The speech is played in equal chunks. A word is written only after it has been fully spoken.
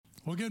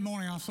Well, good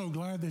morning. I'm so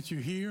glad that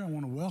you're here. I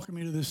want to welcome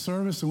you to this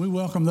service, and we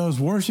welcome those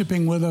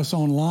worshiping with us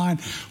online.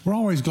 We're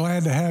always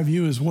glad to have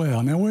you as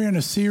well. Now, we're in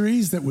a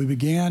series that we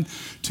began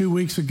 2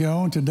 weeks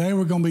ago, and today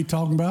we're going to be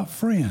talking about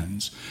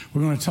friends.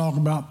 We're going to talk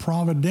about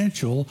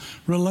providential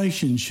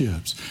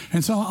relationships.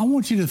 And so I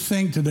want you to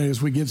think today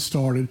as we get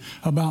started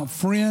about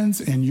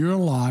friends in your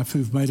life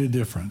who've made a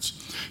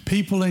difference.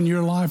 People in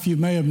your life, you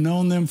may have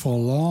known them for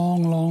a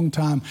long, long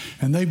time,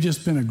 and they've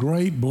just been a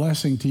great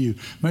blessing to you.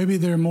 Maybe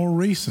they're more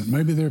recent.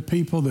 Maybe they're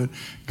people that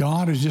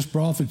God has just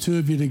brought the two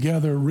of you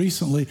together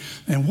recently,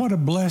 and what a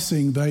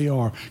blessing they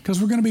are,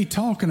 because we're going to be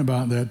talking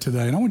about that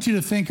today. And I want you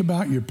to think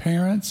about your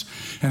parents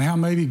and how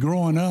maybe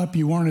growing up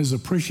you weren't as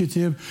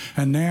appreciative,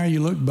 and now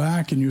you look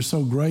back and you're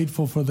so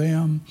grateful for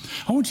them.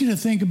 I want you to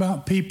think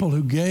about people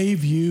who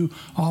gave you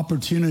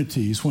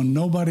opportunities when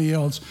nobody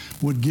else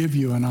would give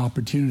you an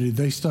opportunity.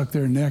 They stuck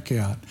their neck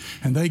out,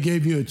 and they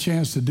gave you a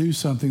chance to do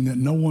something that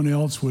no one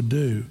else would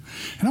do.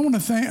 And I want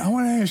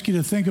to ask you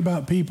to think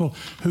about people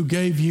who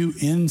gave you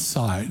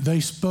insight. They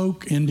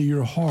spoke into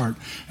your heart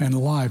and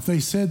life. They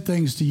said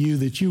things to you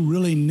that you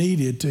really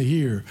needed to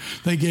hear.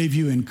 They gave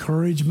you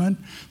encouragement.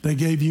 They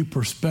gave you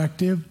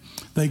perspective.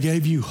 They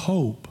gave you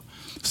hope.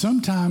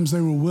 Sometimes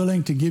they were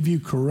willing to give you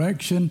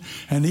correction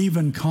and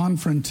even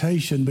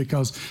confrontation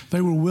because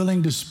they were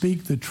willing to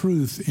speak the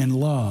truth in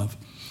love.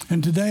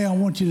 And today I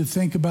want you to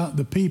think about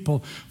the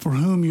people for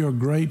whom you're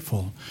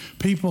grateful,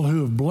 people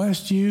who have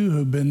blessed you,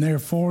 who've been there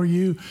for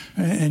you,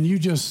 and you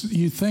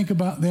think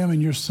about them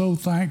and you're so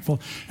thankful.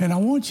 And I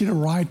want you to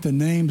write the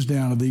names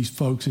down of these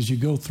folks as you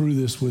go through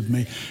this with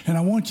me. And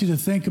I want you to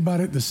think about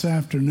it this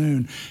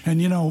afternoon.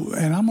 And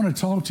and I'm going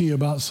to talk to you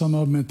about some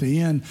of them at the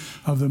end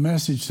of the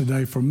message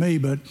today for me,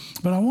 but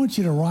I want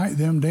you to write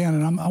them down,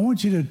 and I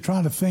want you to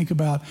try to think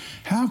about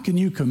how can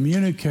you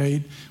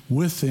communicate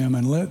with them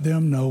and let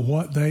them know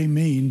what they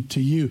mean to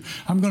you.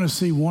 I'm going to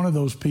see one of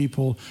those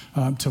people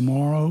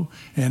tomorrow,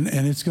 and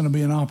it's going to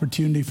be an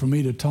opportunity for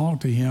me to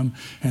talk to him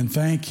and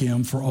thank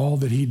him for all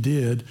that he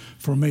did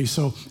for me.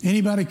 So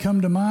anybody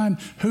come to mind?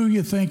 Who are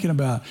you thinking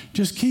about?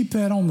 Just keep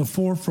that on the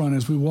forefront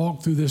as we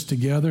walk through this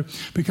together,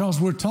 because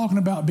we're talking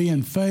about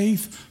being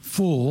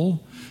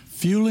faithful,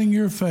 fueling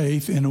your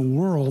faith in a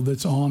world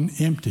that's on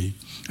empty.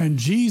 And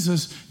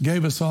Jesus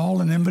gave us all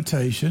an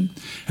invitation,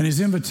 and his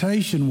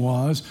invitation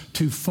was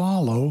to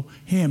follow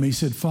him. He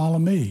said, follow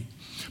me.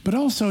 But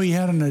also he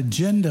had an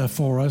agenda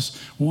for us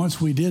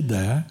once we did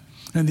that.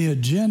 And the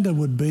agenda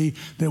would be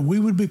that we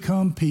would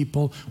become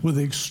people with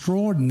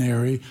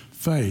extraordinary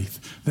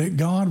faith, that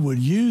God would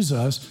use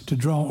us to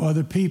draw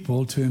other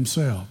people to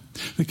himself.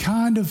 The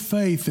kind of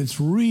faith that's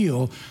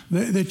real,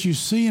 that you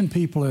see in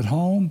people at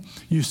home,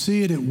 you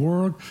see it at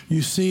work,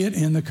 you see it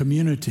in the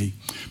community.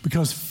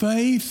 Because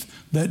faith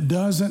that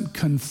doesn't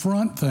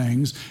confront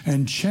things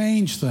and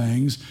change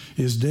things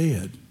is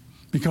dead.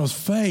 Because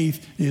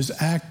faith is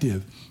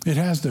active. It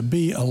has to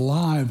be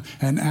alive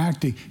and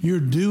acting. You're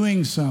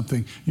doing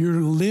something.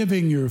 You're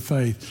living your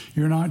faith.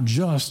 You're not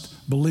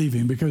just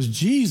believing. Because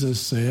Jesus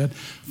said,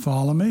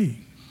 follow me.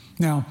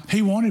 Now,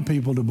 he wanted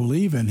people to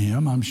believe in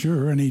him, I'm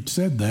sure, and he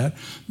said that.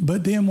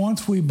 But then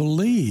once we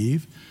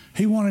believe,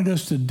 he wanted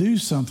us to do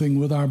something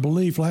with our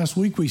belief. Last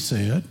week we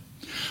said,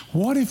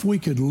 what if we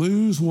could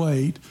lose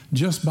weight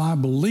just by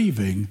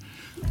believing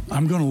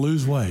I'm going to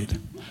lose weight?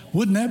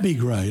 Wouldn't that be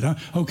great? Huh?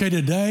 Okay,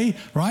 today,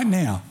 right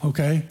now,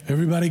 okay,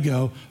 everybody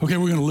go. Okay,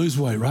 we're going to lose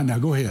weight right now.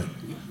 Go ahead.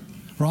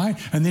 Right?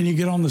 And then you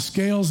get on the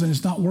scales and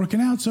it's not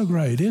working out so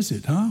great, is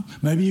it? Huh?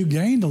 Maybe you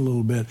gained a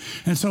little bit.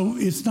 And so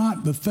it's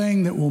not the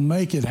thing that will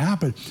make it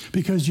happen,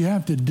 because you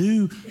have to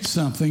do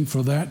something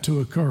for that to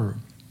occur.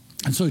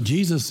 And so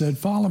Jesus said,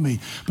 follow me.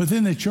 But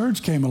then the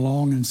church came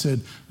along and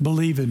said,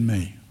 believe in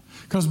me.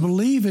 Because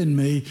believe in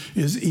me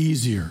is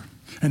easier,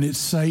 and it's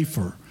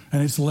safer,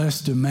 and it's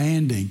less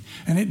demanding,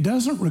 and it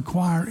doesn't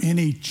require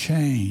any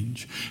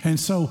change. And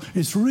so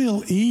it's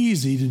real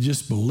easy to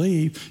just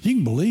believe. You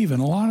can believe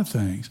in a lot of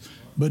things,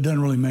 but it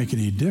doesn't really make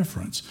any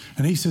difference.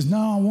 And he says, no,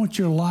 I want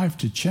your life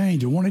to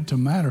change. I want it to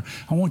matter.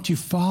 I want you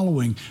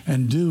following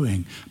and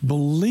doing.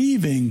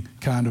 Believing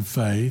kind of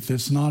faith,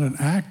 it's not an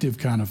active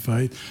kind of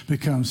faith,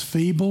 becomes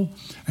feeble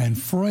and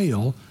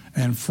frail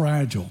and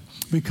fragile.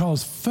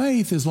 Because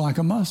faith is like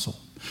a muscle.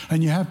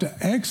 And you have to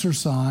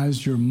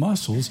exercise your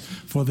muscles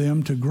for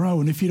them to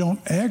grow. And if you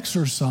don't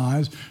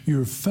exercise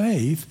your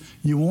faith,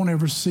 you won't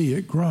ever see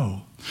it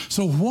grow.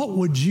 So what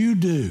would you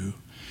do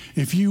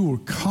if you were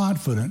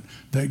confident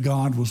that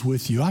God was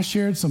with you? I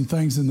shared some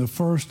things in the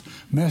first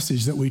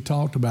message that we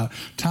talked about.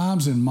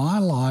 Times in my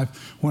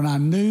life when I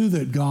knew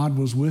that God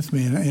was with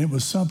me, and it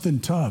was something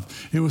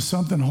tough. It was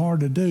something hard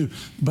to do.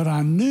 But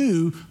I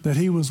knew that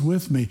he was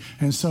with me.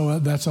 And so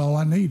that's all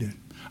I needed.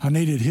 I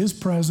needed his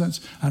presence.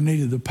 I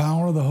needed the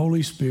power of the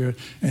Holy Spirit.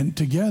 And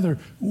together,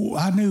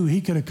 I knew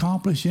he could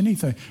accomplish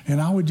anything.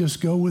 And I would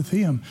just go with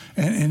him.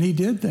 And he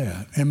did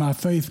that. And my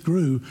faith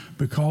grew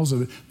because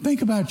of it.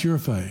 Think about your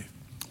faith.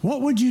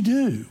 What would you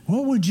do?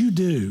 What would you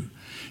do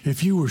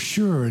if you were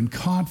sure and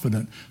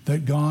confident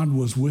that God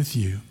was with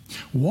you?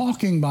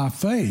 Walking by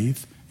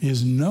faith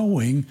is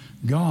knowing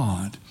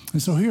God.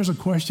 And so here's a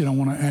question I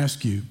want to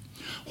ask you.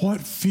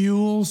 What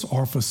fuels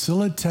or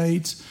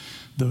facilitates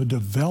the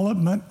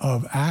development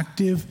of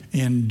active,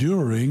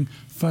 enduring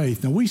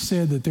faith? Now, we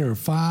said that there are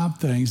 5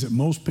 things that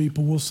most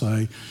people will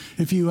say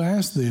if you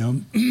ask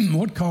them,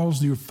 what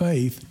caused your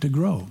faith to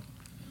grow?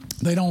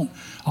 They don't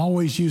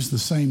always use the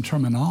same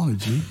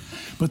terminology,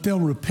 but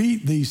they'll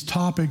repeat these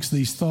topics,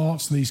 these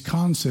thoughts, these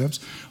concepts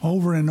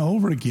over and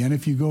over again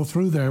if you go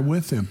through there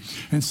with them.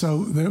 And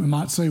so they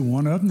might say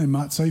one of them, they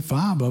might say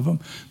 5 of them,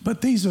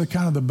 but these are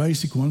kind of the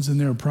basic ones, and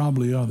there are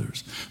probably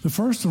others. The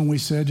first one we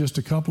said just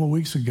a couple of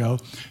weeks ago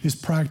is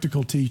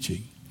practical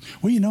teaching.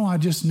 Well, I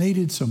just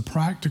needed some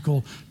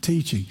practical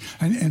teaching.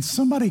 And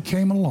somebody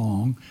came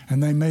along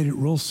and they made it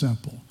real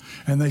simple.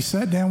 And they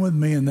sat down with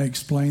me and they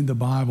explained the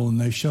Bible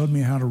and they showed me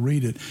how to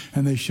read it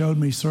and they showed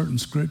me certain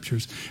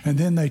scriptures. And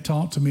then they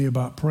talked to me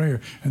about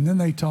prayer. And then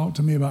they talked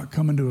to me about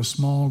coming to a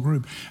small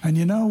group.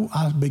 And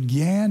I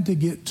began to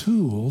get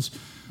tools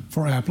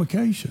for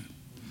application.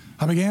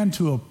 I began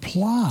to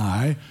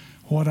apply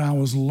what I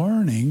was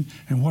learning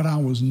and what I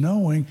was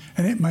knowing,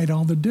 and it made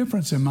all the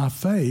difference, and my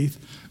faith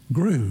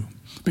grew.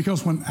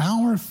 Because when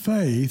our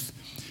faith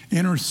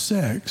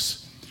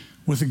intersects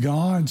with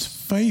God's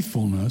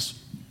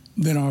faithfulness,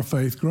 then our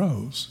faith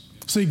grows.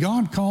 See,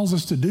 God calls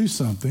us to do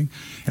something,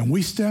 and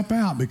we step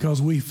out because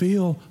we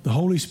feel the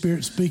Holy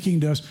Spirit speaking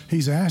to us.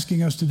 He's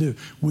asking us to do it.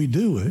 We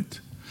do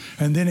it,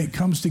 and then it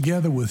comes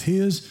together with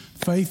His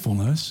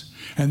faithfulness,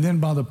 and then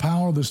by the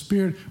power of the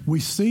Spirit, we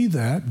see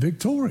that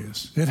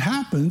victorious. It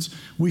happens,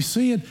 we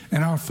see it,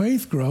 and our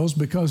faith grows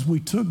because we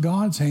took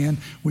God's hand,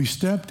 we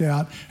stepped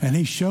out, and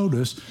He showed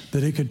us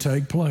that it could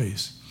take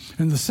place.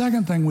 And the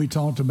second thing we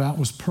talked about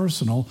was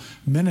personal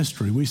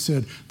ministry. We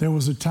said there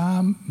was a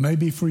time,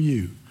 maybe for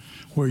you,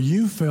 where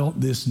you felt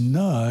this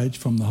nudge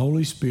from the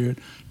Holy Spirit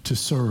to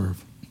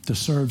serve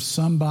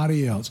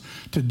somebody else,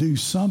 to do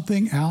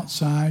something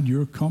outside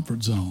your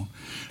comfort zone.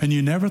 And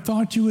you never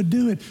thought you would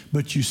do it,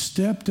 but you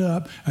stepped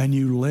up and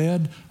you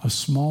led a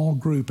small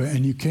group,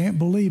 and you can't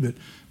believe it,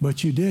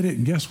 but you did it,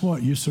 and guess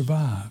what? You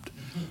survived.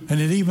 And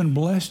it even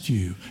blessed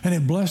you, and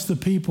it blessed the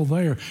people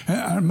there.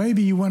 And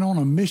maybe you went on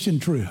a mission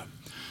trip.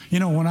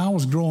 When I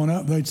was growing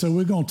up, they'd say,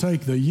 we're going to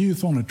take the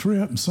youth on a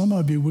trip, and some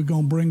of you we're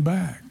going to bring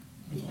back.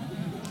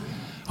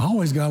 I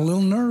always got a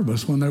little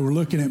nervous when they were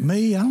looking at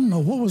me. I don't know,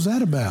 what was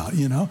that about,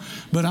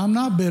 But I'm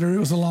not bitter. It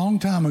was a long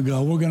time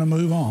ago. We're going to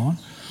move on.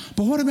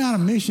 But what about a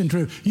mission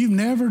trip? You've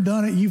never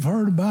done it. You've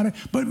heard about it.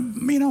 But,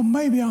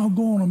 maybe I'll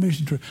go on a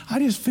mission trip. I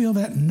just feel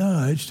that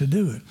nudge to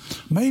do it.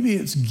 Maybe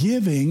it's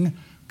giving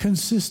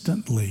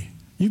consistently.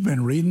 You've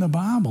been reading the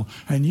Bible,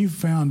 and you've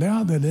found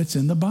out that it's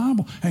in the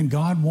Bible, and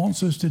God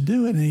wants us to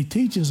do it, and He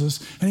teaches us,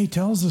 and He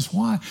tells us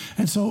why.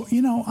 And so,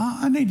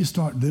 I need to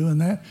start doing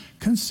that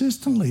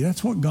consistently.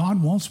 That's what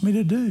God wants me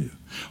to do.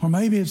 Or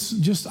maybe it's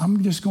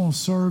I'm just going to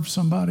serve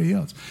somebody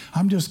else.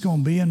 I'm just going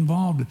to be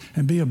involved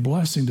and be a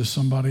blessing to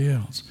somebody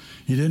else.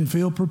 You didn't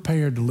feel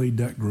prepared to lead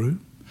that group.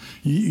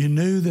 You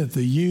knew that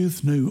the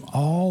youth knew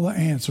all the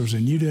answers,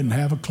 and you didn't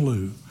have a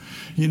clue.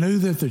 You knew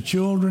that the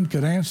children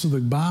could answer the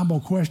Bible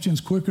questions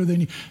quicker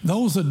than you.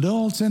 Those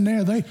adults in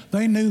there,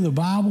 they knew the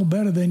Bible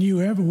better than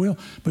you ever will.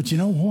 But you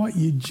know what?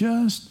 You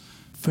just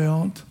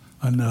felt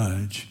a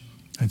nudge.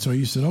 And so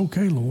you said,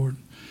 okay, Lord,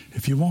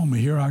 if you want me,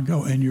 here I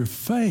go. And your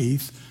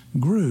faith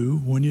grew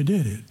when you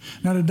did it.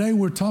 Now, today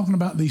we're talking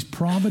about these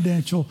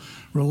providential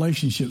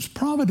relationships.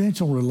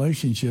 Providential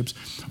relationships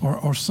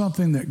are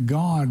something that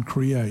God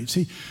creates.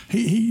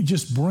 He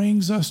just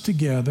brings us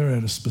together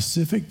at a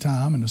specific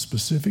time in a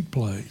specific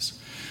place.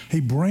 He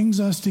brings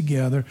us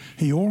together.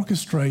 He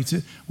orchestrates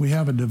it. We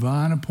have a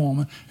divine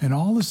appointment. And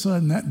all of a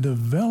sudden that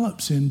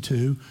develops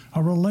into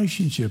a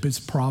relationship. It's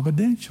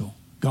providential.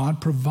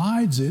 God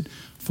provides it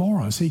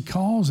for us. He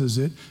causes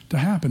it to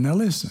happen. Now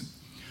listen.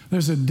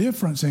 There's a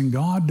difference in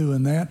God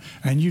doing that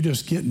and you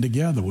just getting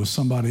together with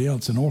somebody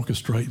else and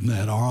orchestrating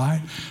that, all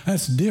right?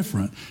 That's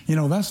different.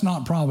 That's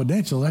not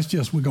providential. That's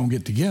just we're going to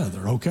get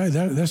together, okay?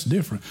 That's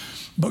different.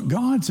 But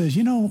God says,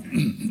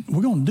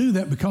 we're going to do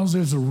that because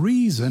there's a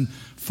reason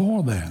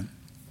for that.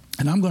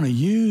 And I'm going to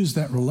use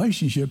that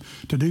relationship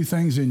to do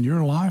things in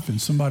your life and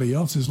somebody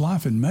else's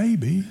life, and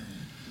maybe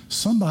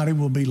somebody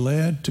will be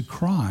led to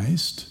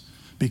Christ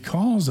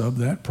because of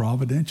that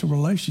providential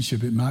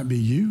relationship. It might be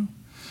you.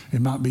 It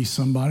might be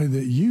somebody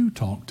that you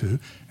talk to,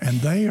 and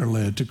they are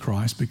led to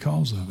Christ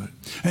because of it.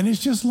 And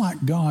it's just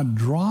like God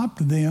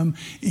dropped them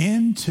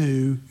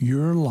into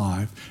your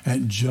life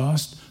at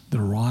just the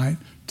right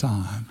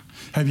time.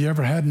 Have you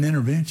ever had an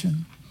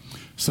intervention?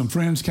 Some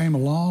friends came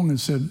along and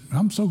said,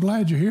 I'm so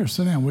glad you're here.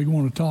 Sit down. We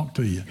want to talk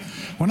to you.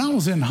 When I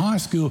was in high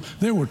school,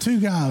 there were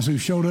 2 guys who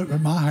showed up at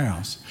my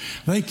house.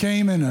 They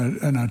came in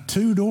a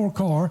 2-door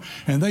car,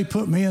 and they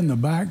put me in the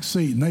back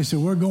seat. And they said,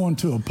 we're going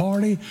to a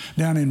party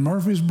down in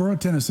Murfreesboro,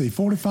 Tennessee,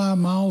 45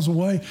 miles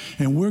away,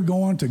 and we're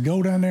going to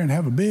go down there and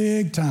have a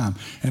big time.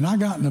 And I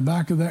got in the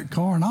back of that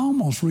car, and I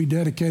almost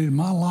rededicated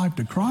my life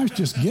to Christ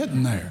just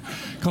getting there.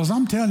 Because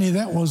I'm telling you,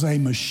 that was a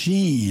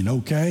machine,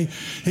 okay?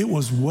 It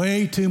was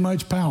way too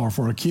much power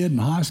for a kid in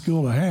high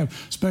school to have,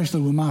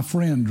 especially with my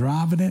friend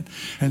driving it.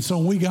 And so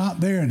we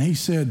got there and he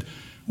said,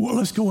 well,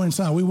 let's go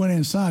inside. We went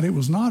inside. It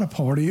was not a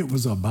party. It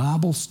was a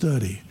Bible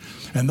study.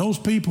 And those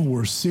people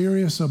were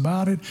serious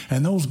about it.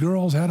 And those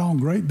girls had on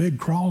great big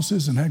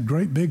crosses and had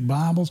great big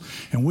Bibles.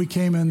 And we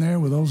came in there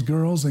with those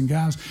girls and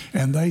guys,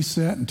 and they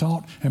sat and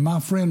talked. And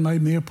my friend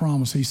made me a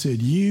promise. He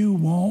said, you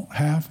won't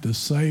have to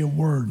say a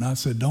word. And I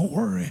said, don't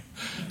worry,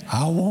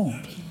 I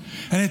won't.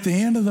 And at the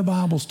end of the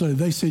Bible study,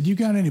 they said, you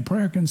got any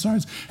prayer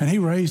concerns? And he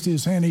raised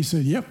his hand. He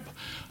said, yep,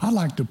 I'd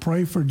like to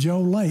pray for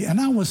Joe Lay. And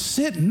I was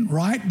sitting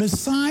right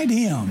beside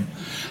him.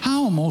 I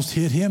almost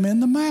hit him in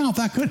the mouth.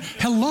 I couldn't.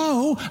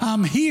 Hello,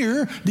 I'm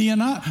here. Do you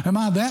not? Am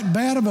I that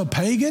bad of a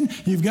pagan?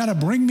 You've got to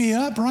bring me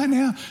up right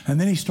now? And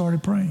then he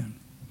started praying.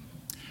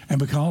 And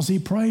because he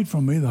prayed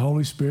for me, the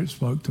Holy Spirit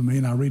spoke to me,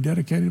 and I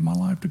rededicated my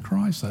life to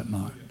Christ that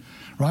night.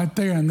 Right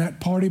there in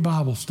that party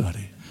Bible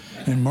study.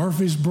 In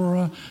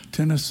Murfreesboro,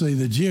 Tennessee,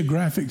 the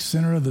geographic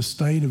center of the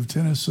state of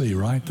Tennessee,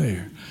 right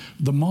there.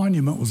 The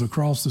monument was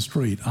across the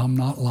street. I'm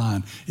not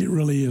lying. It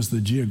really is the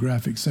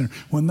geographic center.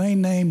 When they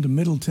named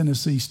Middle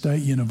Tennessee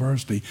State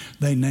University,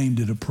 they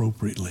named it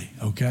appropriately,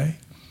 okay?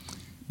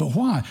 But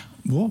why?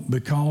 Well,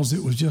 because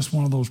it was just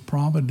one of those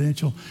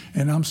providential,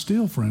 and I'm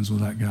still friends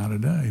with that guy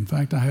today. In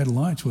fact, I had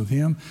lunch with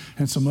him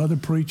and some other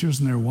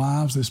preachers and their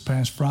wives this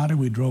past Friday.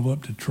 We drove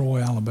up to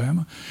Troy,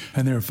 Alabama,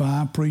 and there are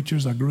 5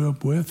 preachers I grew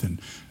up with and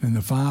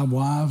the 5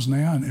 wives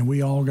now, and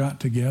we all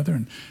got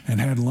together and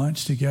had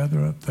lunch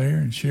together up there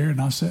and shared,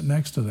 and I sat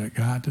next to that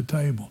guy at the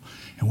table,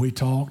 and we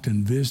talked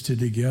and visited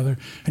together.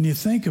 And you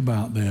think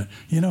about that.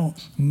 You know,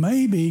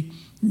 maybe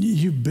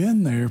you've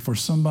been there for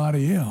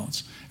somebody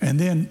else. And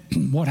then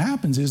what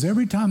happens is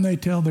every time they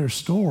tell their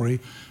story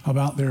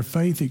about their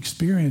faith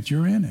experience,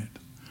 you're in it.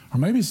 Or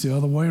maybe it's the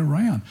other way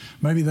around.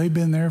 Maybe they've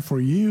been there for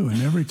you,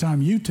 and every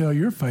time you tell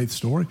your faith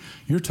story,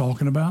 you're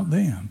talking about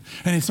them.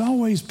 And it's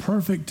always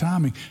perfect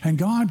timing. And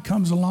God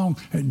comes along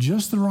at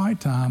just the right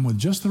time with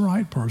just the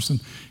right person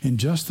in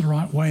just the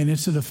right way. And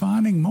it's a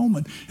defining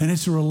moment, and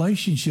it's a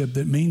relationship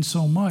that means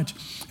so much.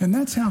 And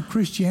that's how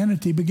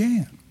Christianity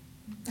began.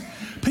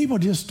 People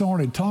just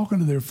started talking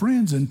to their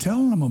friends and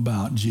telling them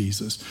about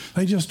Jesus.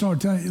 They just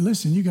started telling,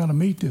 listen, you got to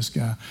meet this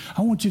guy.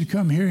 I want you to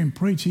come here and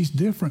preach. He's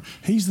different.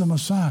 He's the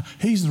Messiah.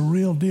 He's the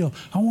real deal.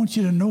 I want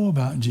you to know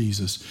about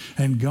Jesus.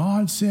 And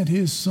God sent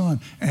his son,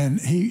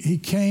 and he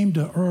came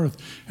to earth.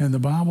 And the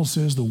Bible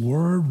says the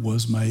Word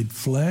was made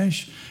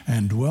flesh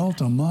and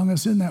dwelt among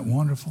us. Isn't that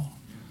wonderful?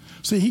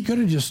 See, he could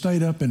have just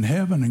stayed up in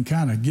heaven and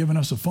kind of given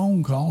us a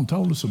phone call and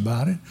told us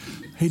about it.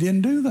 He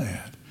didn't do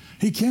that.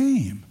 He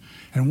came.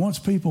 And once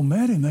people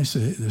met him, they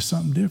said, there's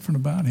something different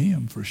about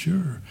him for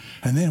sure.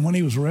 And then when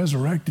he was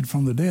resurrected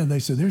from the dead, they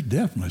said, there's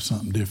definitely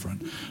something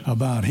different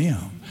about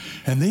him.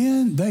 And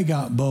then they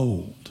got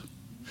bold.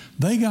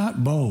 They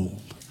got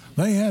bold.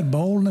 They had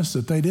boldness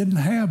that they didn't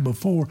have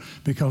before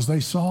because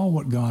they saw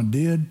what God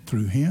did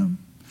through him.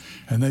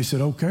 And they said,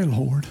 okay,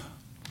 Lord,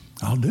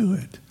 I'll do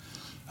it.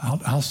 I'll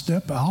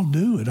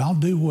do it. I'll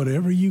do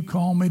whatever you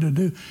call me to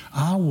do.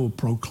 I will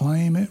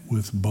proclaim it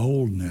with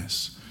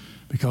boldness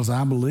because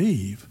I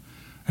believe.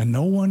 And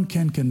no one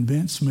can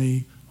convince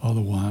me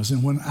otherwise.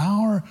 And when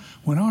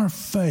our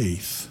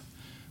faith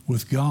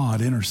with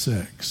God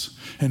intersects,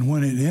 and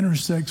when it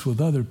intersects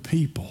with other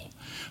people,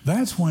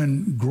 that's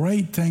when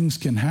great things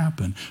can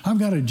happen. I've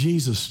got a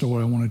Jesus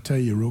story I want to tell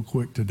you real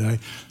quick today,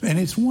 and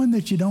it's one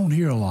that you don't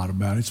hear a lot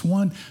about. It's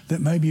one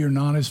that maybe you're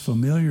not as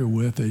familiar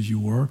with as you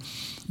were.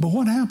 But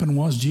what happened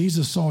was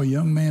Jesus saw a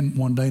young man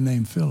one day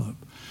named Philip.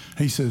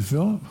 He said,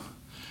 Philip,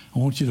 I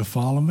want you to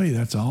follow me.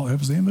 That's all. That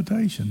was the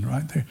invitation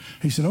right there.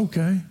 He said,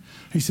 okay.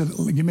 He said,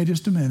 give me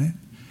just a minute.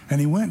 And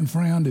he went and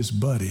found his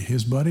buddy.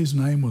 His buddy's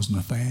name was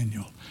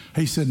Nathaniel.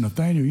 He said,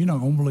 Nathaniel, you're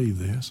not going to believe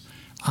this.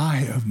 I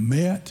have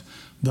met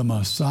the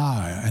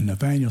Messiah. And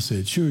Nathaniel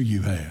said, sure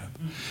you have.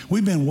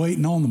 We've been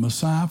waiting on the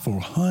Messiah for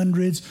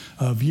hundreds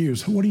of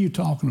years. What are you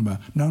talking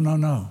about?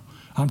 No.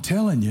 I'm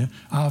telling you,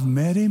 I've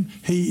met him.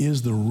 He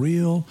is the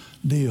real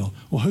deal.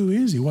 Well, who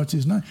is he? What's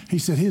his name? He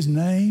said, his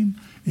name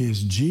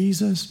is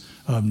Jesus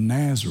of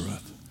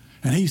Nazareth.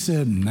 And he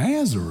said,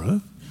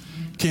 Nazareth?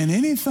 Can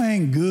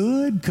anything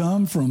good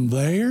come from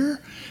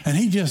there? And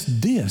he just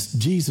dissed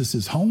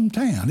Jesus'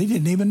 hometown. He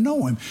didn't even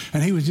know him.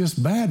 And he was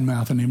just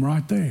bad-mouthing him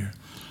right there.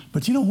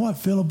 But you know what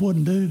Philip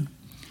wouldn't do?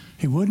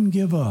 He wouldn't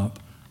give up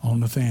on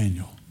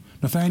Nathaniel.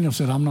 Nathaniel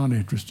said, I'm not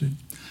interested.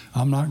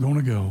 I'm not going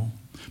to go.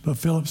 But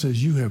Philip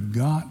says, you have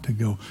got to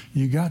go.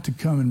 You got to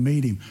come and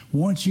meet him.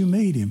 Once you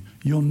meet him,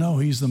 you'll know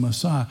he's the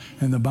Messiah.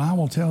 And the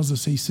Bible tells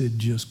us, he said,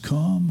 just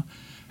come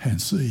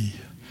and see.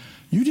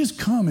 You just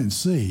come and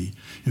see.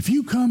 If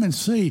you come and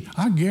see,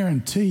 I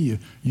guarantee you,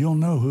 you'll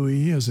know who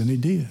he is. And he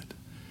did.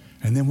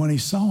 And then when he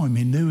saw him,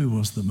 he knew he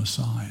was the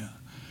Messiah.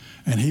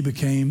 And he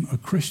became a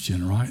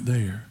Christian right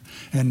there.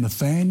 And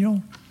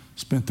Nathaniel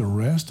spent the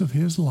rest of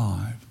his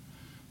life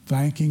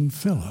thanking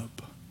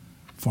Philip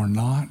for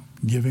not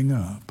giving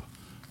up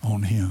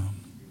on him.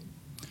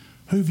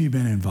 Who have you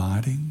been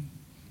inviting?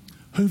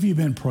 Who have you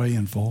been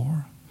praying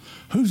for?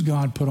 Who's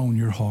God put on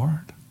your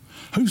heart?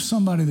 Who's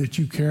somebody that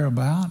you care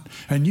about?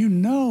 And you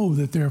know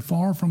that they're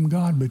far from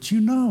God, but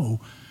you know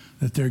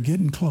that they're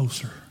getting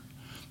closer.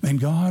 And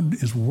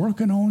God is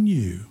working on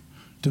you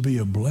to be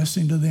a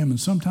blessing to them. And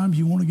sometimes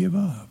you want to give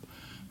up.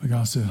 But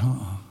God said,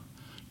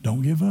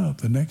 don't give up.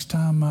 The next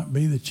time might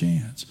be the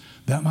chance.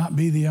 That might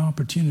be the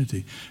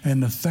opportunity. And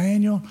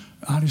Nathaniel,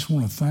 I just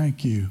want to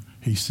thank you,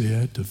 he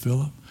said to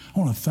Philip. I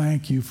want to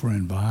thank you for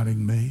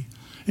inviting me.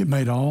 It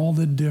made all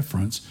the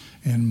difference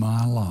in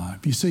my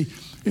life. You see,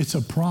 it's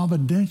a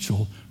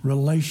providential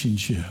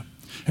relationship.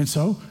 And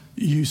so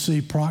you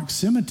see,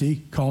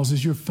 proximity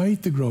causes your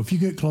faith to grow. If you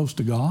get close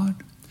to God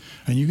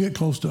and you get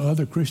close to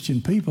other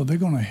Christian people, they're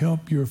going to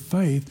help your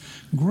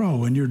faith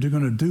grow, and you're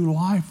going to do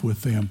life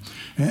with them.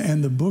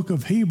 And the book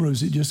of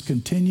Hebrews, it just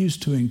continues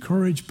to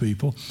encourage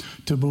people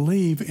to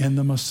believe in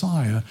the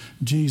Messiah,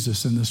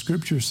 Jesus. And the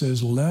scripture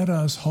says, let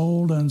us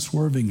hold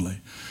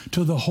unswervingly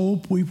to the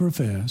hope we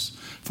profess,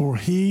 for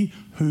he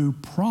who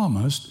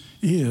promised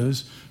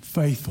is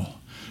faithful.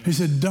 He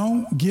said,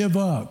 don't give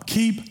up.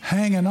 Keep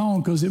hanging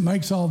on, because it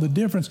makes all the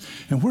difference.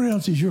 And where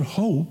else is your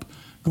hope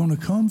going to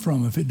come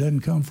from if it doesn't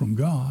come from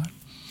God?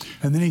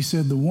 And then he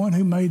said, the one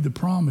who made the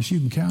promise, you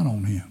can count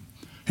on him.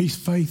 He's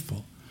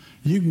faithful.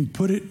 You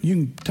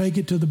can take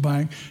it to the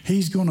bank.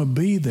 He's going to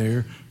be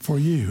there for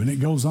you. And it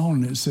goes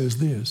on and it says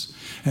this,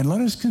 and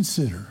let us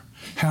consider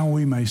how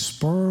we may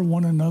spur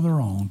one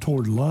another on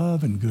toward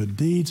love and good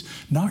deeds,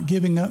 not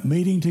giving up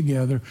meeting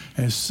together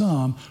as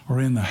some are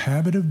in the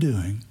habit of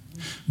doing,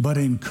 but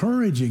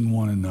encouraging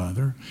one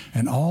another,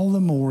 and all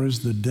the more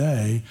as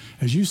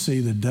you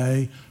see the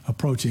day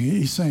approaching.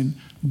 He's saying,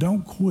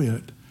 don't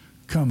quit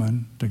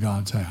coming to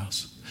God's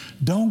house.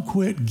 Don't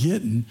quit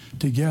getting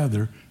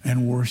together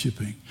and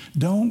worshiping.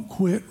 Don't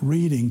quit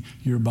reading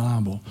your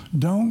Bible.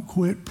 Don't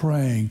quit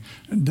praying.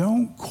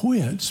 Don't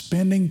quit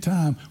spending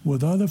time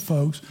with other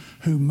folks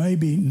who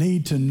maybe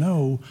need to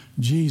know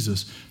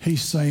Jesus.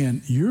 He's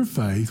saying your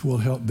faith will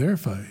help their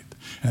faith,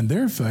 and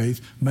their faith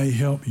may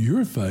help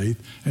your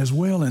faith as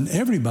well, and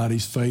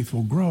everybody's faith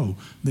will grow.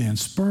 Then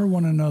spur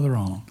one another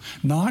on,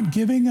 not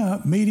giving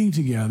up meeting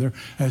together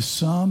as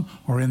some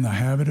are in the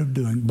habit of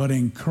doing, but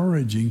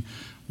encouraging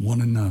one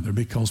another,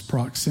 because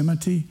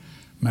proximity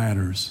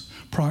matters.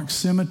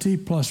 Proximity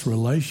plus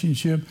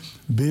relationship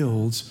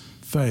builds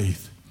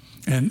faith.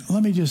 And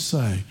let me just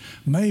say,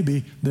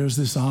 maybe there's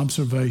this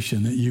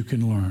observation that you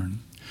can learn.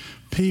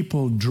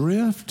 People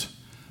drift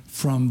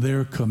from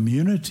their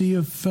community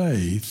of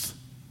faith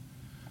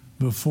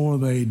before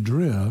they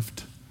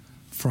drift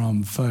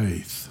from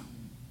faith.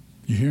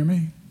 You hear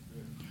me?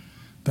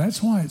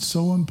 That's why it's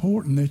so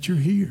important that you're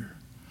here.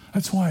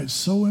 That's why it's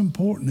so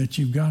important that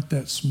you've got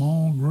that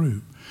small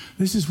group.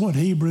 This is what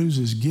Hebrews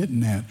is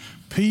getting at.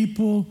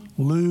 People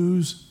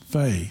lose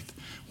faith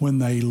when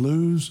they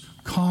lose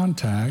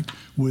contact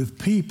with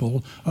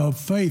people of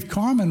faith.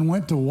 Carmen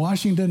went to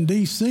Washington,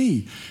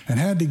 D.C. and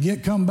had to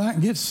come back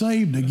and get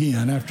saved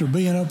again after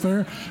being up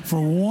there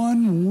for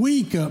 1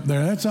 week up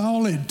there. That's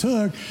all it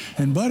took.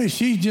 And buddy,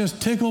 she's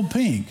just tickled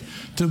pink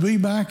to be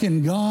back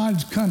in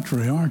God's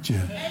country, aren't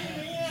you?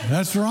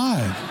 That's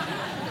right.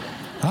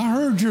 I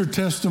heard your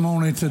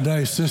testimony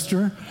today,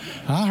 sister.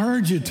 I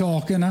heard you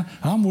talking.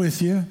 I'm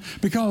with you,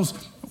 because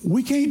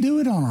we can't do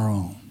it on our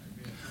own.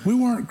 We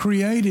weren't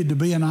created to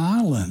be an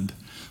island.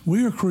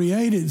 We are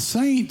created,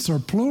 saints are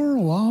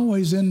plural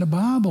always in the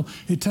Bible.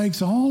 It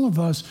takes all of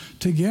us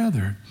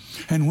together.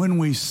 And when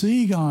we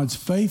see God's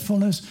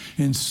faithfulness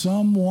in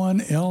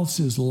someone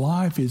else's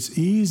life, it's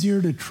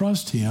easier to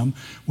trust him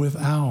with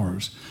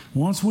ours.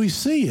 Once we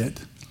see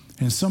it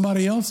in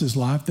somebody else's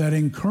life, that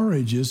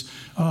encourages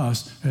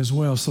us as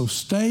well. So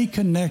stay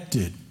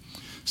connected.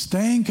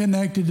 Staying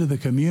connected to the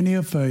community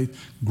of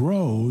faith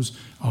grows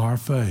our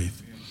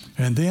faith.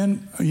 And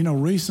then,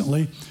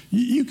 recently,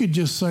 you could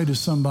just say to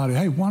somebody,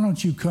 hey, why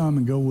don't you come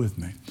and go with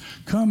me?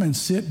 Come and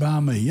sit by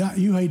me.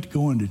 You hate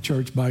going to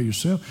church by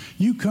yourself.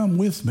 You come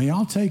with me.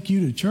 I'll take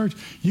you to church.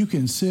 You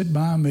can sit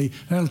by me.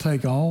 That'll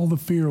take all the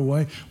fear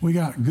away. We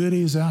got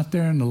goodies out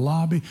there in the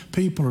lobby.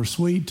 People are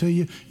sweet to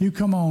you. You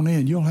come on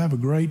in. You'll have a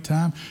great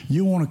time.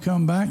 You want to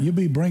come back? You'll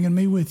be bringing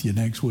me with you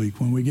next week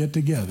when we get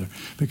together,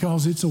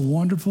 because it's a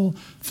wonderful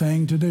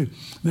thing to do.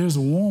 There's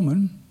a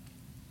woman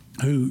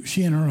who,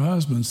 she and her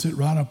husband sit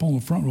right up on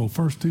the front row,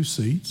 first two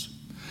seats,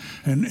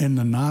 and in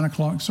the 9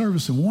 o'clock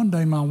service. And one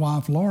day my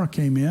wife Laura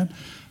came in.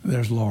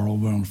 There's Laura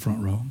over on the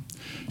front row.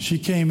 She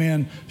came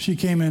in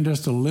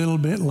just a little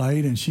bit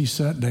late, and she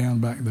sat down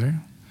back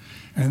there.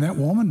 And that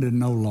woman didn't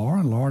know Laura,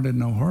 and Laura didn't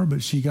know her,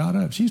 but she got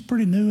up. She's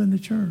pretty new in the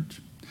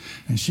church.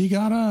 And she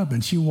got up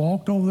and she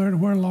walked over there to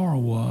where Laura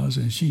was,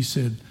 and she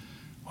said,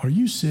 "Are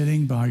you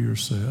sitting by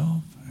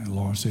yourself?" And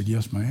Laura said,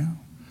 "Yes, ma'am."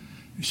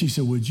 She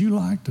said, "Would you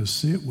like to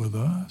sit with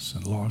us?"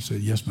 And Laura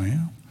said, "Yes,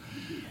 ma'am."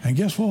 And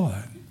guess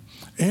what?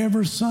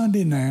 Every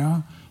Sunday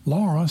now,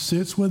 Laura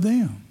sits with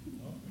them.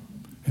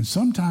 And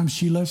sometimes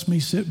she lets me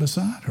sit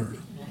beside her.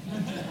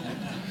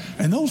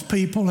 And those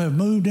people have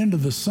moved into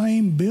the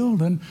same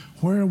building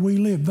where we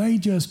live. They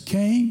just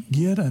can't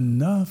get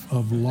enough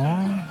of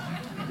Laura.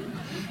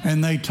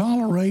 And they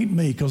tolerate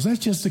me because that's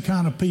just the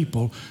kind of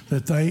people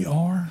that they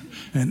are.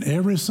 And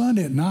every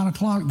Sunday at 9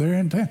 o'clock, they're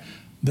in town.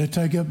 They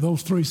take up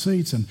those 3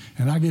 seats, and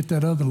I get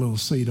that other little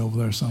seat over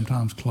there,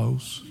 sometimes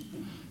close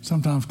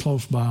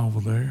by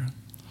over there.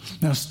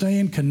 Now,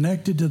 staying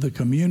connected to the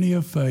community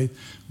of faith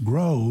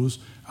grows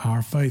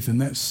our faith.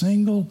 And that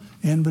single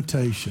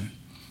invitation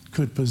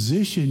could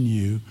position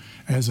you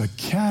as a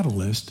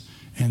catalyst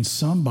in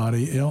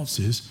somebody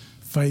else's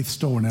faith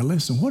story. Now,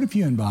 listen, what if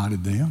you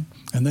invited them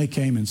and they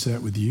came and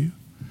sat with you,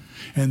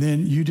 and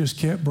then you just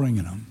kept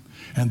bringing them,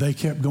 and they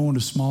kept going to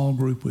small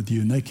group with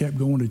you, and they kept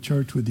going to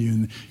church with you,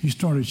 and you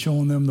started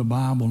showing them the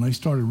Bible, and they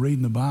started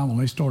reading the Bible, and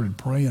they started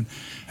praying,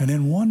 and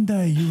then one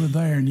day you were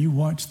there and you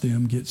watched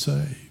them get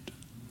saved,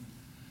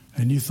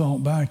 and you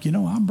thought back,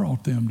 I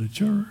brought them to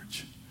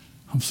church.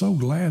 I'm so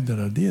glad that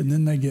I did. And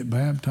then they get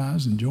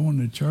baptized and join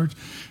the church,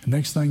 and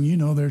next thing you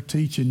know, they're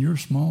teaching your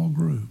small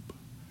group,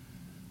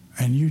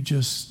 and you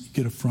just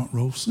get a front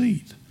row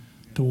seat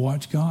to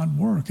watch God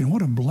work. And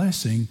what a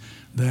blessing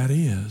that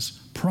is.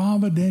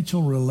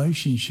 Providential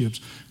relationships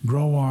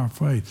grow our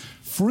faith.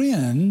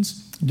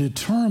 Friends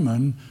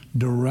determine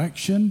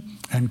direction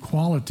and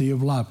quality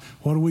of life.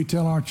 What do we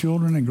tell our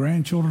children and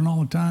grandchildren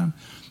all the time?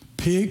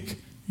 Pick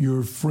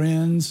your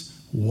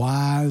friends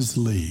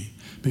wisely,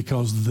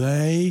 because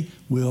they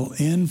will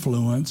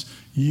influence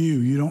you.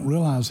 You don't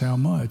realize how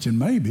much. And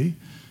maybe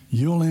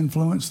you'll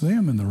influence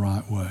them in the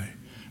right way,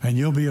 and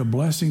you'll be a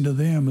blessing to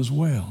them as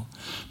well.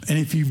 And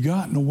if you've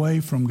gotten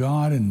away from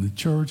God and the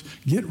church,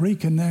 get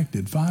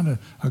reconnected. Find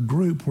a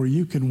group where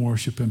you can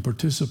worship and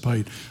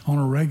participate on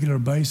a regular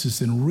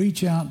basis, and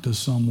reach out to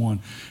someone.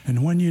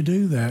 And when you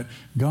do that,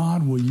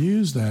 God will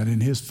use that in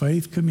His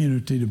faith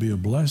community to be a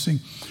blessing,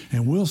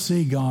 and we'll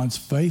see God's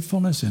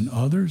faithfulness in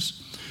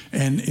others,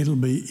 and it'll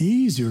be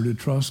easier to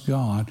trust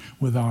God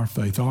with our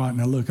faith. All right,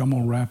 now look, I'm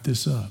going to wrap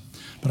this up.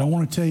 But I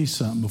want to tell you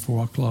something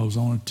before I close.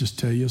 I want to just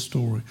tell you a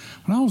story.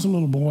 When I was a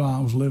little boy, I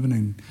was living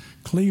in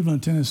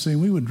Cleveland, Tennessee.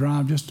 We would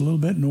drive just a little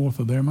bit north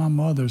of there. My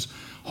mother's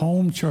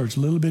home church,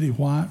 little bitty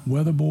white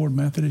weatherboard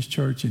Methodist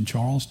church in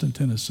Charleston,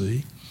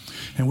 Tennessee.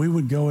 And we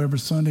would go every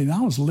Sunday. And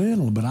I was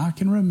little, but I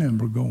can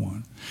remember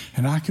going.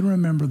 And I can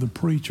remember the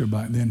preacher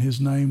back then.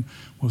 His name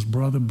was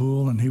Brother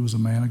Bull, and he was a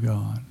man of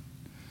God.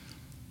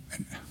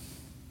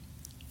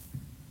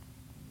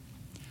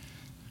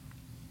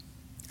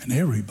 And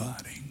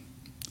everybody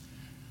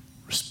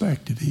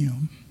respected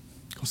him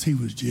because he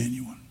was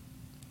genuine.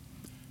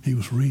 He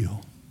was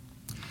real.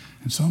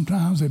 And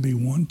sometimes there'd be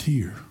one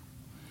tear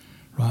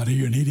right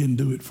here, and he didn't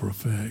do it for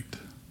effect.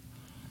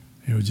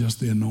 It was just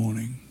the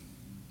anointing.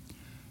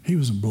 He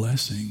was a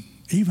blessing.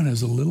 Even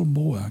as a little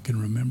boy, I can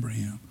remember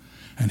him.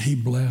 And he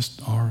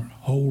blessed our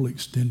whole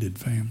extended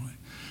family.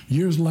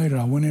 Years later,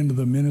 I went into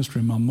the ministry,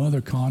 and my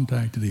mother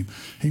contacted him.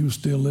 He was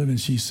still living.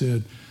 She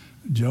said,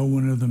 Joe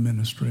went into the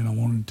ministry, and I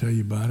wanted to tell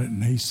you about it.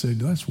 And he said,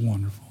 that's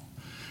wonderful.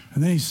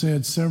 And then he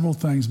said several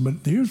things, but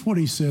here's what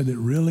he said that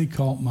really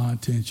caught my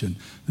attention,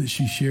 that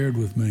she shared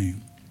with me.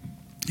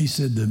 He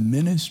said, the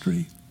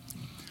ministry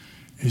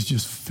is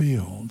just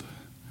filled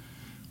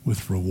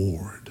with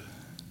reward.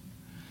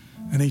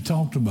 And he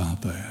talked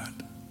about that.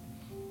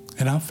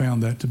 And I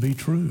found that to be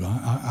true.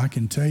 I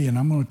can tell you, and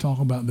I'm going to talk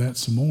about that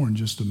some more in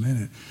just a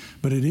minute.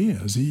 But it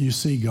is. You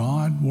see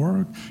God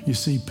work. You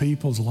see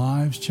people's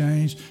lives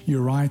change.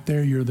 You're right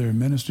there. You're their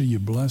minister. You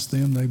bless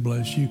them. They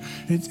bless you.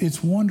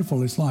 It's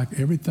wonderful. It's like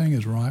everything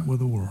is right with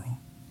the world.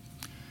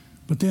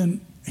 But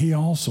then he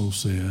also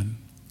said,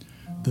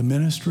 the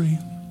ministry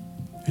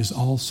is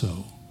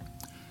also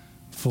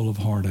full of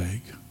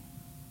heartache.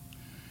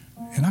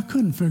 And I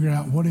couldn't figure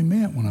out what he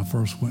meant when I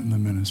first went in the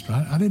ministry.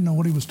 I didn't know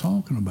what he was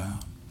talking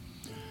about.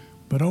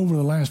 But over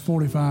the last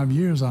 45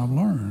 years, I've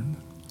learned.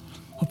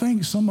 I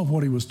think some of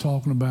what he was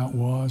talking about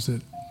was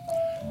that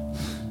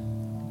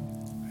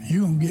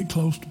you're going to get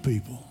close to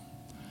people,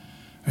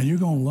 and you're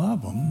going to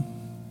love them,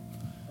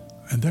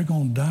 and they're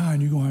going to die,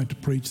 and you're going to have to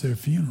preach their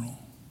funeral.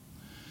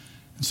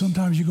 And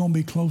sometimes you're going to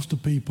be close to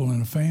people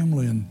in a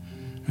family, and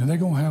they're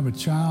going to have a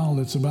child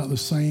that's about the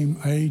same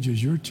age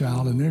as your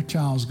child, and their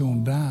child's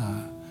going to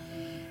die.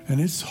 And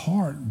it's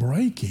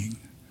heartbreaking.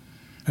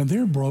 And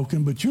they're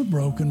broken, but you're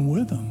broken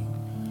with them.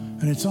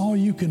 And it's all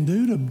you can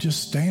do to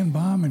just stand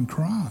by them and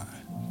cry,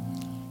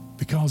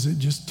 because it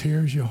just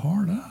tears your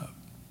heart up.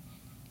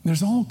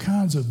 There's all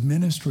kinds of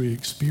ministry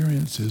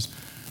experiences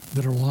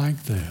that are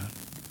like that.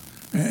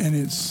 And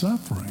it's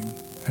suffering,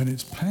 and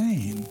it's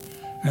pain,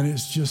 and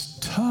it's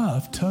just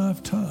tough,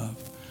 tough,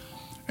 tough.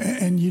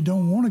 And you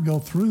don't want to go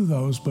through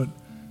those, but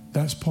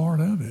that's part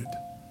of it.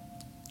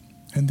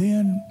 And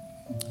then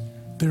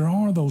there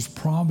are those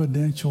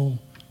providential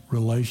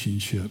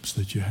relationships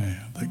that you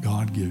have, that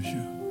God gives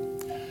you.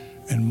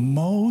 And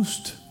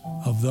most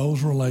of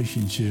those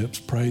relationships,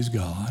 praise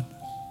God,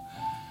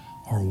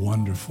 are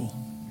wonderful.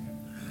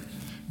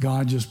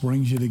 God just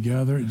brings you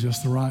together at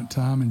just the right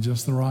time and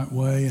just the right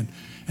way, and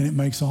it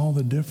makes all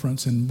the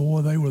difference. And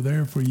boy, they were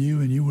there for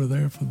you, and you were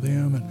there for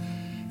them,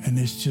 and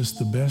it's just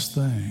the best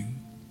thing.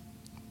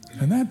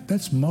 And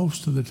that's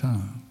most of the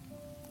time.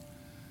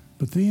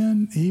 But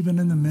then, even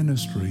in the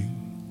ministry,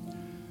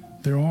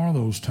 there are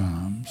those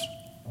times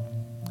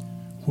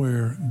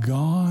where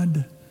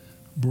God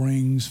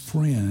brings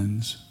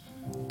friends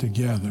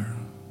together.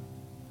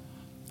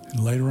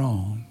 And later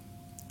on,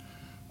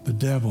 the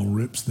devil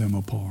rips them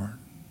apart.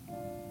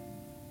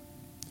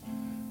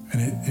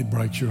 And it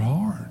breaks your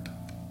heart.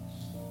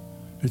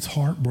 It's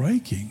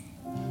heartbreaking.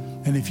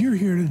 And if you're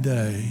here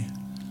today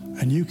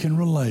and you can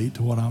relate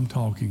to what I'm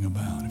talking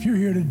about, if you're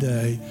here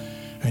today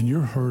and you're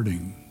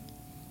hurting,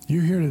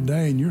 you're here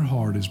today and your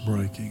heart is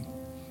breaking,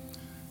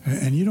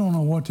 and you don't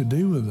know what to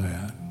do with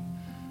that,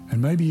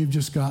 and maybe you've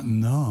just gotten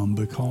numb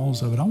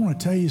because of it, I want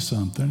to tell you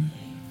something.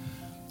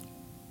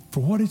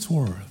 For what it's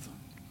worth,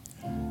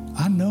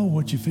 I know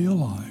what you feel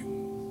like.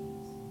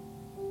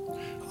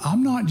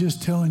 I'm not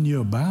just telling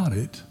you about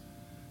it.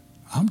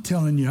 I'm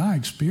telling you I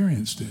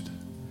experienced it.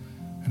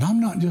 And I'm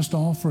not just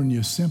offering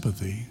you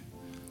sympathy.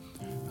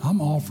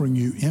 I'm offering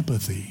you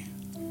empathy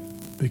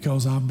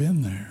because I've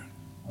been there.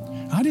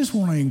 I just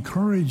want to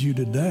encourage you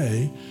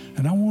today,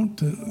 and I want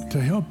to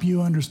help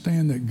you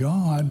understand that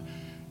God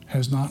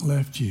has not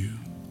left you.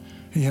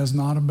 He has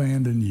not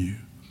abandoned you.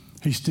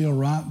 He's still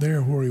right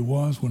there where he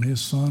was when his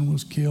son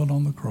was killed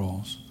on the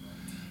cross.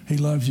 He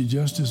loves you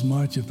just as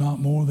much, if not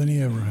more, than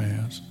he ever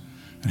has.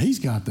 And he's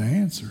got the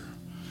answer.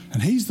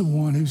 And he's the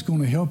one who's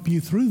going to help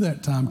you through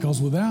that time,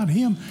 because without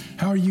him,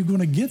 how are you going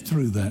to get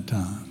through that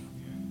time?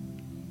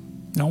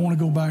 Now, I want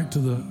to go back to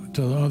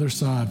the other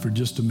side for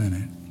just a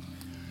minute.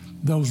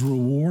 Those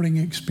rewarding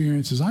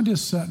experiences. I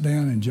just sat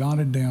down and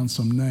jotted down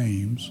some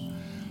names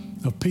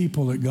of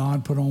people that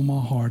God put on my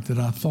heart that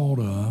I thought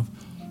of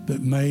that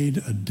made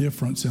a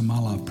difference in my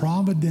life.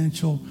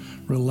 Providential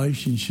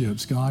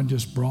relationships. God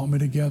just brought me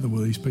together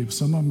with these people.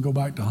 Some of them go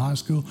back to high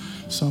school.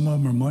 Some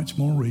of them are much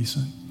more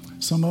recent.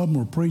 Some of them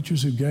were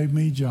preachers who gave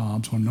me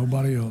jobs when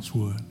nobody else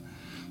would.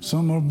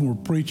 Some of them were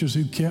preachers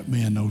who kept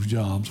me in those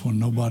jobs when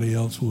nobody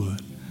else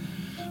would.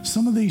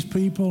 Some of these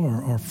people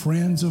are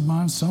friends of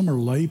mine. Some are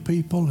lay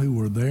people who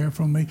were there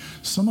for me.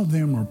 Some of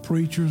them are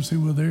preachers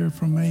who were there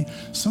for me.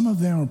 Some of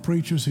them are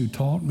preachers who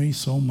taught me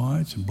so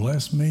much and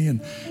blessed me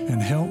and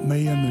helped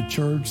me in the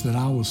church that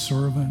I was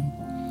serving.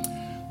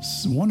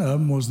 One of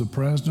them was the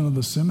president of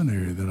the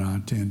seminary that I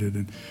attended,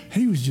 and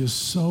he was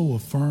just so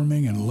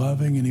affirming and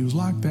loving, and he was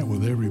like that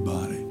with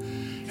everybody.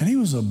 And he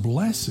was a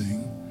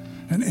blessing,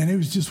 and it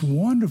was just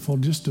wonderful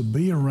just to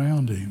be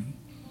around him.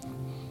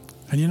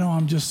 And you know,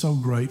 I'm just so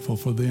grateful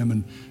for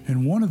them.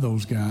 And one of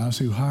those guys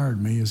who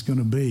hired me is going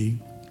to be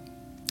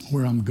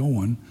where I'm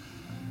going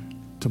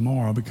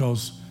tomorrow,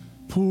 because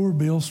poor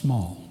Bill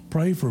Small,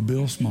 pray for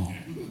Bill Small.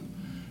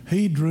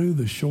 He drew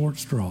the short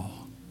straw.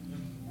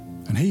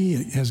 And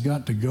he has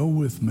got to go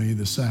with me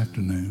this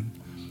afternoon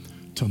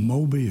to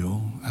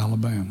Mobile,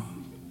 Alabama.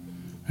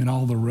 And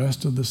all the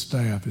rest of the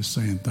staff is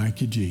saying, thank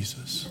you,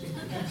 Jesus.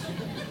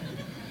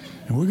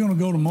 And we're going to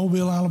go to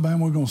Mobile,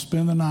 Alabama. We're going to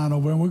spend the night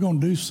over there. And we're going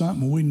to do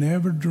something we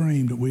never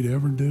dreamed that we'd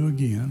ever do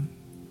again.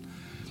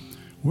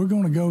 We're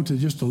going to go to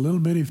just a little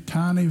bitty,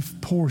 tiny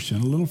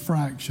portion, a little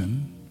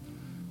fraction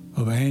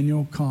of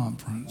annual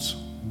conference.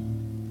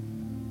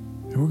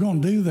 And we're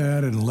going to do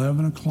that at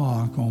 11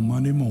 o'clock on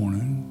Monday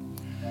morning,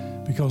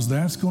 because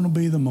that's going to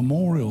be the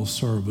memorial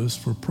service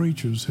for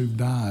preachers who've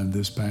died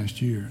this past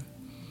year.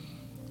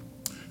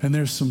 And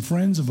there's some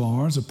friends of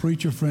ours, a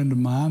preacher friend of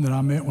mine that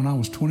I met when I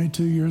was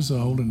 22 years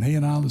old, and he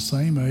and I are the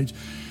same age.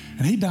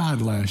 And he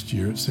died last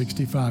year at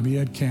 65. He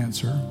had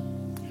cancer.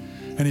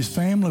 And his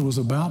family was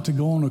about to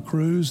go on a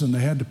cruise, and they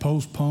had to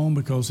postpone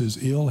because of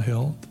his ill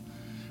health.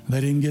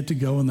 They didn't get to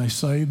go, and they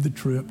saved the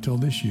trip till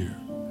this year.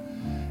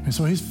 And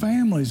so his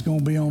family's going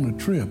to be on a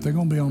trip. They're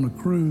going to be on a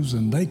cruise,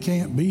 and they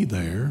can't be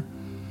there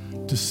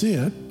to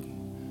sit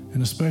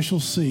in a special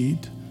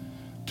seat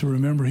to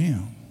remember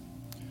him.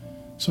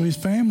 So his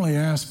family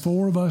asked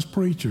 4 of us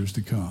preachers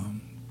to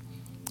come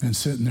and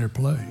sit in their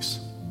place.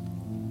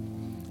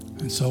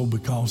 And so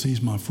because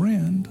he's my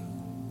friend,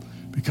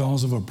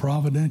 because of a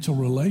providential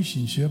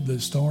relationship that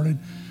started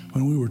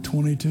when we were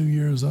 22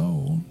 years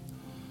old,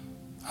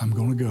 I'm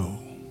going to go.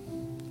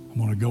 I'm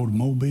going to go to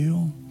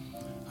Mobile.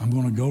 I'm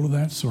going to go to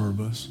that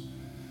service,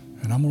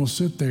 and I'm going to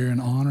sit there and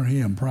honor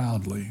him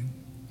proudly.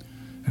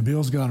 And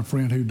Bill's got a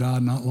friend who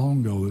died not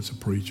long ago that's a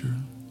preacher.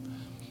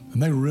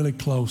 And they were really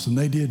close, and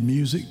they did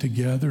music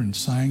together and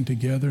sang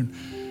together.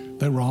 And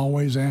they were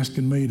always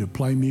asking me to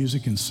play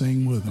music and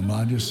sing with them.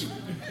 I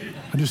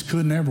just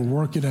couldn't ever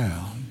work it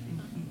out.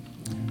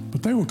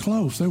 But they were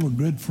close. They were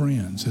good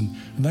friends. And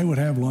they would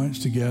have lunch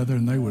together,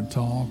 and they would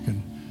talk.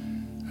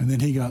 And then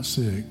he got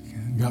sick,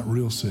 and got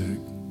real sick.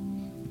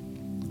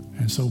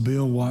 And so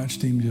Bill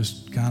watched him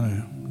just kind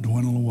of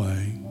dwindle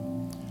away.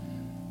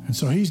 And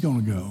so he's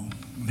going to go.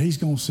 And he's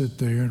going to sit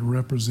there and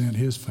represent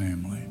his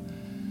family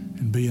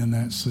and be in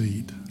that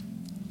seat.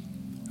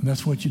 And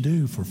that's what you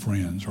do for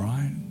friends,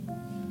 right?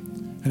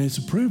 And it's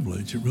a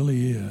privilege. It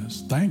really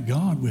is. Thank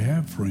God we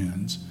have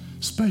friends,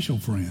 special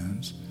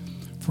friends,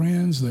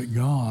 friends that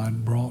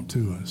God brought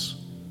to us.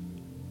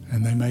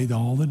 And they made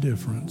all the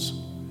difference.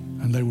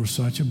 And they were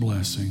such a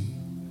blessing.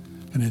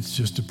 And it's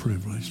just a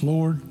privilege.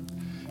 Lord,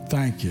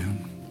 thank you.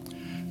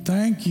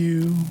 Thank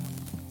you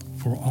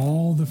for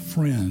all the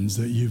friends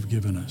that you've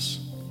given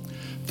us.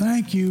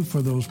 Thank you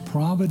for those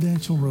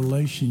providential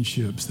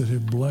relationships that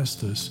have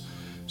blessed us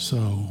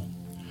so.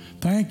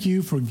 Thank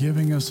you for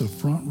giving us a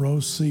front row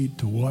seat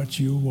to watch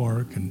you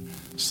work in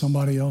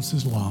somebody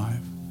else's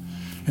life.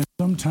 And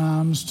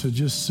sometimes to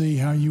just see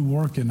how you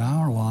work in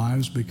our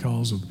lives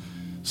because of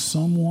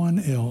someone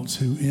else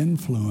who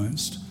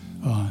influenced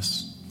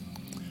us.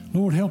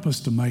 Lord, help us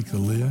to make the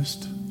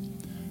list.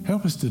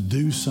 Help us to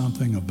do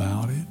something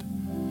about it.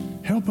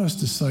 Help us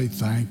to say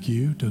thank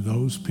you to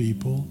those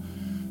people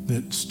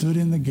that stood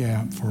in the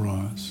gap for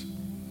us.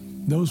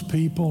 Those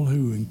people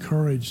who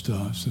encouraged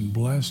us and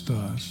blessed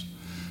us.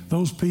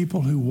 Those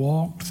people who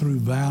walked through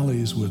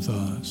valleys with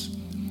us.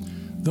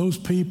 Those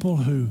people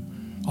who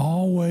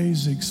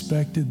always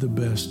expected the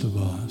best of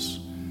us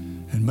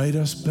and made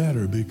us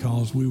better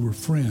because we were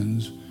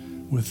friends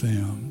with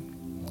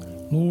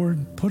them.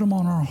 Lord, put them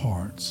on our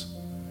hearts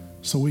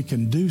so we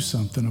can do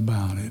something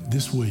about it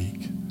this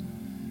week.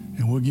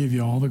 And we'll give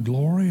you all the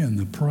glory and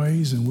the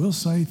praise, and we'll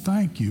say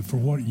thank you for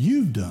what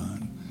you've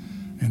done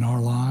in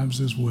our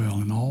lives as well.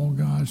 And all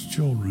God's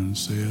children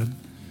said,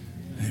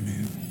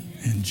 amen.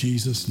 In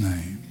Jesus'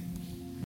 name.